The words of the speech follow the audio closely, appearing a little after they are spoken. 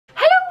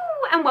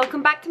and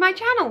welcome back to my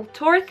channel,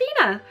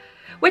 TorAthena,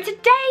 where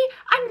today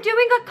I'm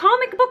doing a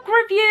comic book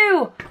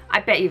review.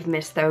 I bet you've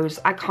missed those.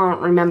 I can't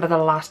remember the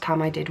last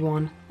time I did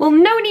one. Well,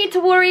 no need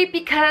to worry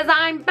because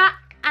I'm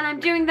back and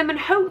I'm doing them, and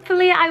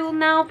hopefully I will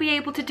now be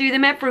able to do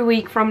them every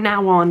week from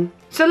now on.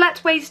 So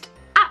let's waste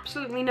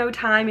absolutely no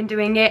time in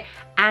doing it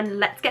and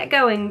let's get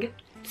going.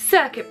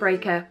 Circuit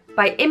Breaker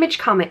by Image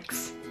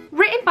Comics.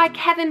 Written by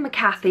Kevin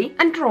McCarthy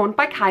and drawn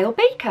by Kyle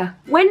Baker.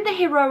 When the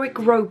heroic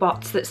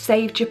robots that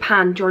saved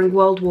Japan during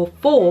World War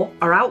IV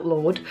are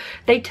outlawed,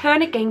 they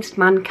turn against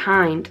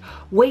mankind,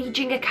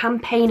 waging a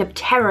campaign of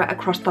terror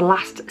across the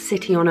last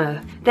city on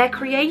Earth. Their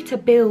creator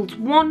builds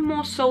one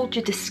more soldier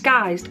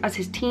disguised as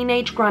his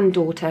teenage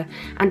granddaughter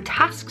and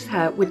tasks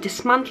her with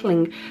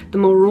dismantling the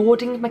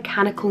marauding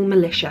mechanical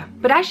militia.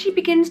 But as she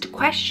begins to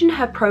question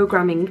her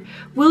programming,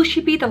 will she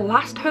be the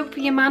last hope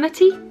for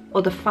humanity,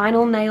 or the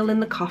final nail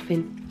in the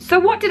coffin? So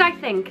what did I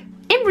think?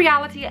 In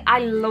reality, I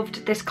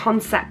loved this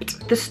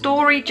concept. The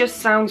story just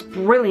sounds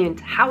brilliant.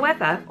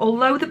 However,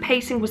 although the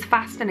pacing was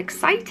fast and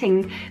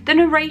exciting, the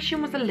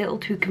narration was a little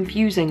too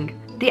confusing.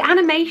 The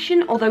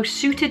animation, although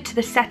suited to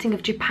the setting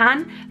of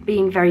Japan,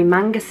 being very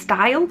manga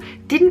style,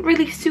 didn't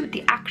really suit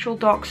the actual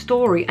dark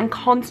story and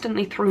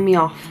constantly threw me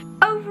off.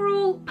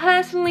 Overall,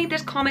 personally,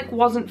 this comic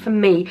wasn't for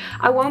me.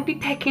 I won't be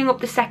picking up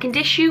the second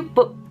issue,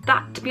 but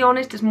that, to be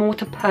honest, is more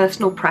to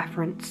personal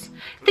preference.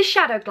 The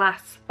Shadow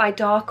Glass by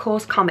Dark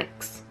Horse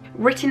Comics.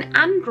 Written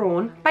and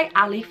drawn by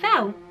Ali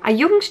Fell. A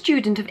young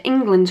student of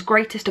England's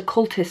greatest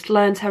occultist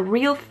learns her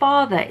real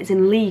father is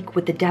in league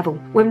with the devil.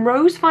 When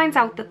Rose finds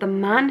out that the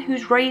man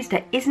who's raised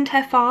her isn't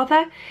her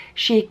father,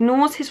 she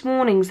ignores his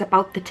warnings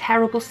about the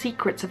terrible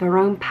secrets of her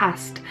own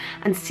past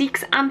and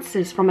seeks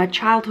answers from her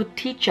childhood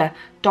teacher,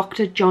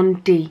 Dr.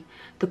 John Dee,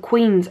 the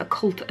Queen's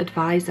occult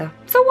advisor.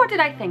 So what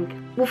did I think?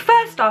 Well,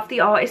 first off,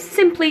 the art is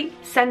simply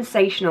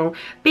sensational.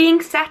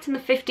 Being set in the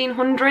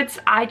 1500s,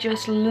 I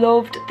just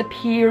loved the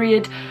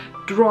period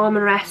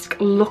drama-esque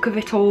look of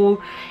it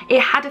all. It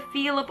had a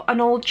feel of an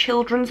old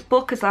children's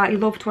book, as I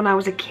loved when I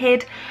was a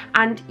kid,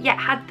 and yet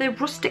had the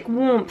rustic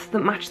warmth that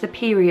matched the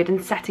period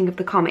and setting of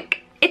the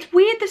comic. It's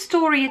weird the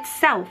story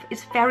itself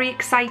is very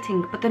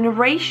exciting, but the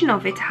narration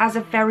of it has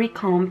a very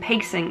calm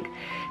pacing.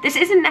 This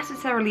isn't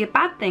necessarily a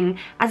bad thing,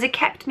 as it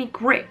kept me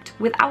gripped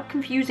without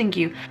confusing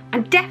you,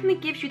 and definitely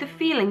gives you the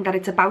feeling that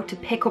it's about to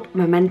pick up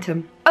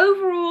momentum.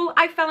 Overall,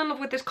 I fell in love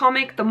with this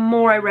comic the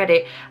more I read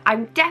it.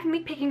 I'm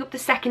definitely picking up the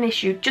second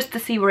issue just to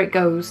see where it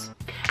goes.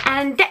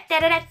 And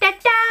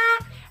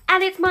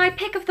and it's my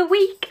pick of the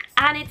week,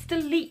 and it's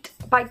Delete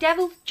by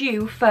Devil's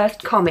Due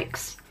First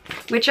Comics,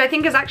 which I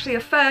think is actually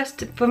a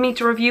first for me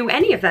to review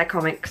any of their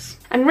comics.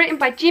 And written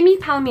by Jimmy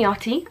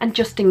Palmiotti and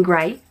Justin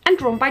Gray, and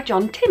drawn by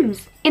John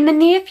Timms. In the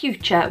near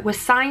future, where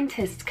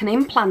scientists can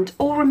implant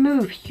or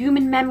remove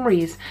human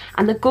memories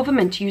and the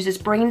government uses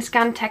brain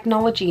scan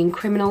technology in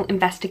criminal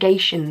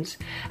investigations,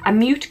 a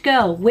mute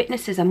girl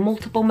witnesses a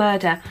multiple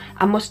murder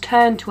and must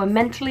turn to a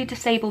mentally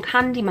disabled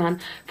handyman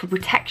for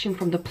protection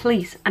from the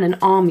police and an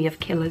army of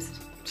killers.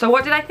 So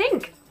what did I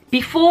think?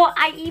 Before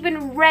I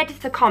even read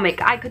the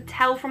comic, I could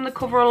tell from the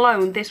cover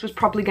alone this was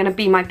probably going to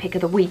be my pick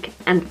of the week,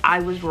 and I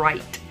was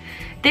right.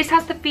 This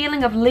has the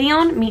feeling of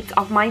Leon meets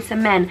Of Mice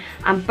and Men,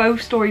 and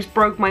both stories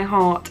broke my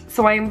heart,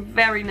 so I am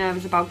very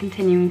nervous about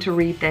continuing to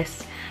read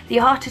this. The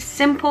art is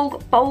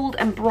simple, bold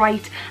and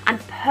bright,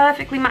 and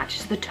perfectly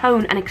matches the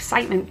tone and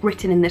excitement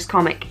written in this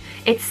comic.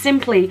 It's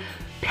simply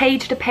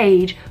page to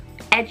page,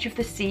 edge of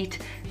the seat,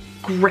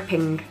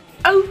 gripping.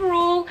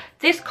 Overall,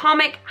 this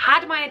comic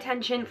had my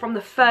attention from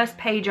the first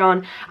page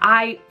on.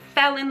 I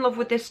fell in love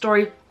with this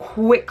story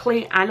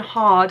quickly and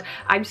hard.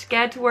 I'm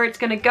scared to where it's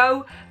gonna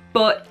go,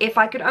 but if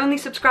I could only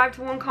subscribe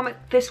to one comic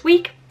this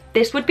week,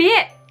 this would be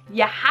it.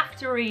 You have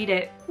to read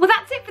it. Well,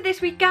 that's it for this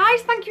week,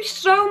 guys. Thank you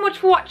so much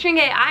for watching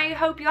it. I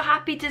hope you're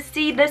happy to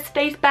see this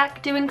face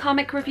back doing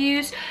comic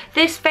reviews.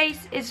 This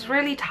face is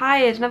really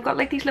tired and I've got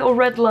like these little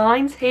red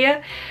lines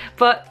here,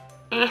 but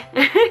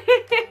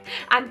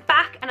I'm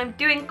back and I'm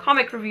doing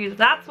comic reviews.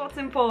 That's what's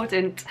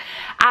important,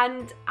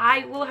 and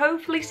I will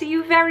hopefully see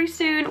you very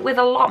soon with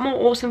a lot more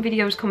awesome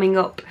videos coming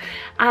up.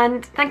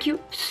 And thank you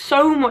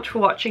so much for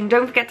watching.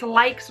 Don't forget to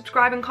like,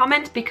 subscribe and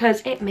comment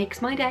because it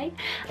makes my day,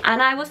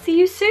 and I will see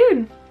you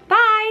soon.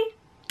 Bye.